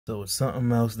So it's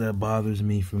something else that bothers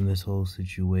me from this whole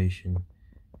situation,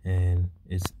 and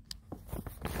it's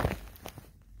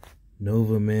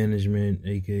Nova Management,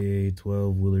 aka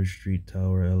 12 Willard Street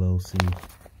Tower LLC.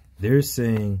 They're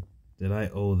saying that I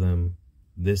owe them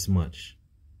this much,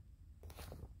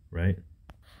 right?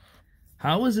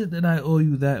 How is it that I owe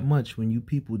you that much when you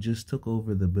people just took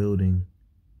over the building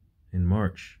in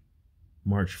March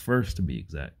 1st to be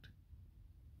exact?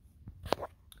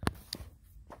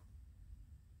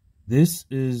 This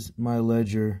is my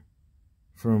ledger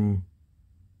from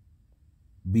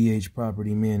BH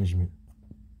Property Management.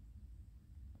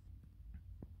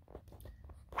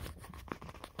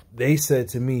 They said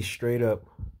to me straight up,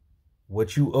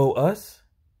 what you owe us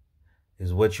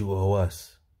is what you owe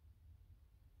us.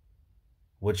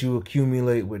 What you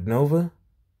accumulate with Nova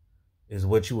is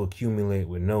what you accumulate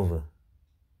with Nova.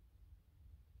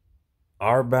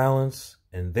 Our balance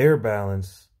and their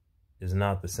balance is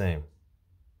not the same.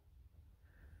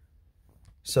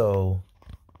 So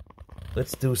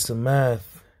let's do some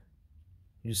math.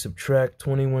 You subtract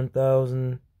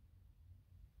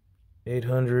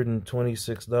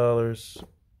 $21,826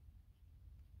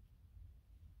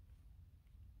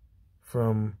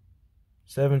 from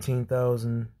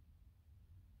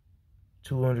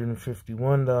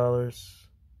 $17,251.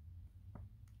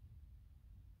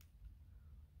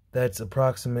 That's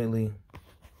approximately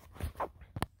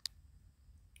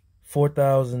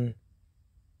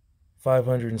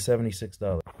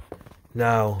 $4,576.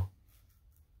 Now,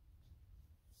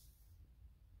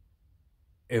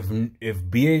 if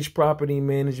BH Property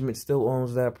Management still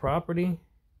owns that property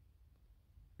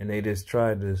and they just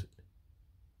tried to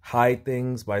hide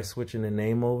things by switching the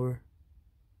name over,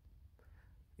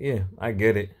 yeah, I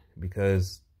get it,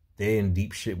 because they in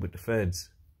deep shit with the feds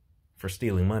for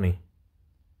stealing money.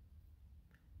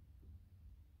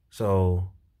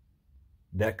 So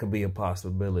that could be a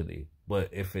possibility. But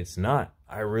if it's not,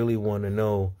 I really want to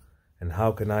know, and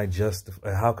how can I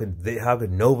justify, how could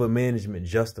Nova Management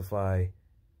justify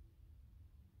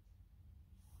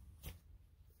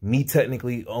me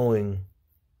technically owing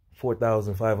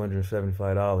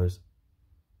 $4,575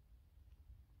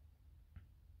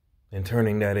 and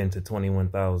turning that into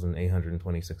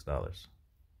 $21,826.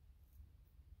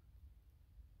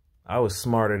 I was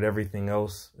smart at everything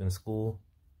else in school.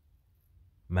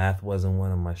 Math wasn't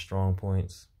one of my strong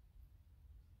points.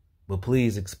 But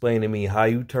please explain to me how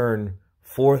you turn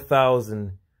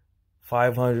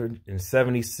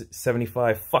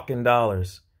 $4,575 fucking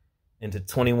dollars into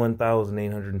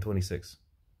 $21,826.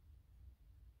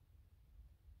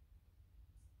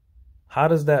 How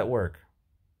does that work?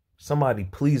 Somebody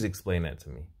please explain that to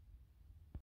me.